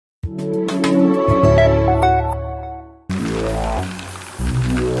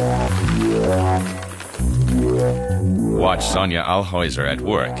Watch Sonja Alhäuser at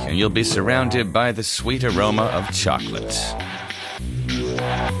work and you'll be surrounded by the sweet aroma of chocolate.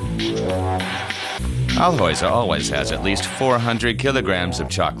 Alhäuser always has at least 400 kilograms of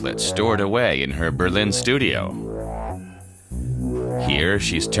chocolate stored away in her Berlin studio. Here,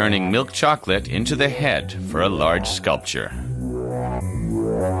 she's turning milk chocolate into the head for a large sculpture.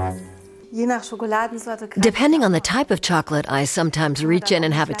 Depending on the type of chocolate, I sometimes reach in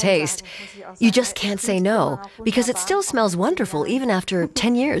and have a taste. You just can't say no, because it still smells wonderful even after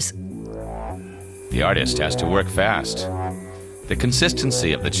 10 years. The artist has to work fast. The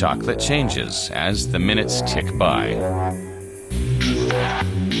consistency of the chocolate changes as the minutes tick by.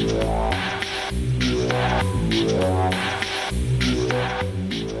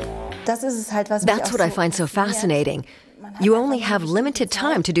 That's what I find so fascinating. You only have limited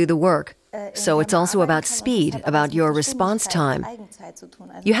time to do the work. So it's also about speed, about your response time.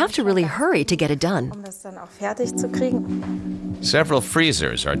 You have to really hurry to get it done. Several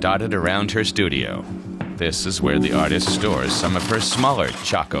freezers are dotted around her studio. This is where the artist stores some of her smaller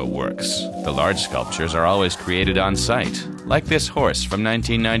Choco works. The large sculptures are always created on site, like this horse from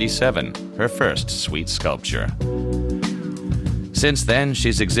 1997, her first sweet sculpture. Since then,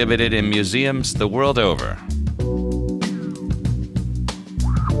 she's exhibited in museums the world over.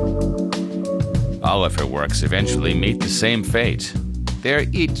 All of her works eventually meet the same fate. They're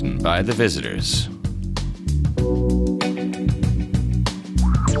eaten by the visitors.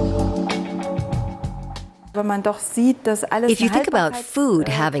 If you think about food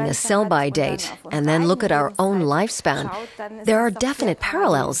having a sell-by date and then look at our own lifespan, there are definite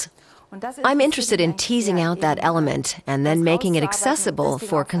parallels. I'm interested in teasing out that element and then making it accessible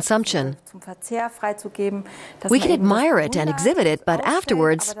for consumption. We can admire it and exhibit it, but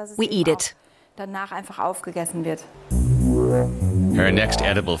afterwards, we eat it. Her next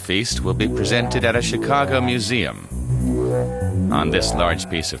edible feast will be presented at a Chicago museum. On this large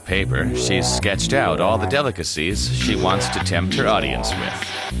piece of paper, she's sketched out all the delicacies she wants to tempt her audience with.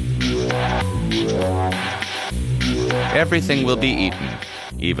 Everything will be eaten,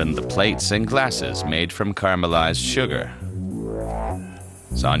 even the plates and glasses made from caramelized sugar.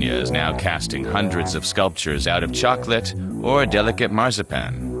 Sonja is now casting hundreds of sculptures out of chocolate or delicate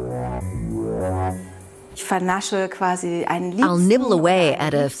marzipan. I'll nibble away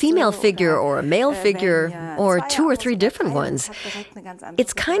at a female figure or a male figure, or 2 or 3 different ones.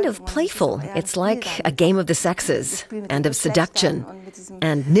 It's kind of playful. It's like a game of the sexes and of seduction,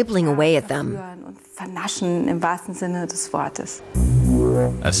 and nibbling away at them.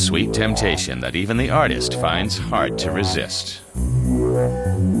 A sweet temptation that even the artist finds hard to resist.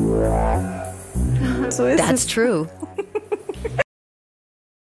 That's true.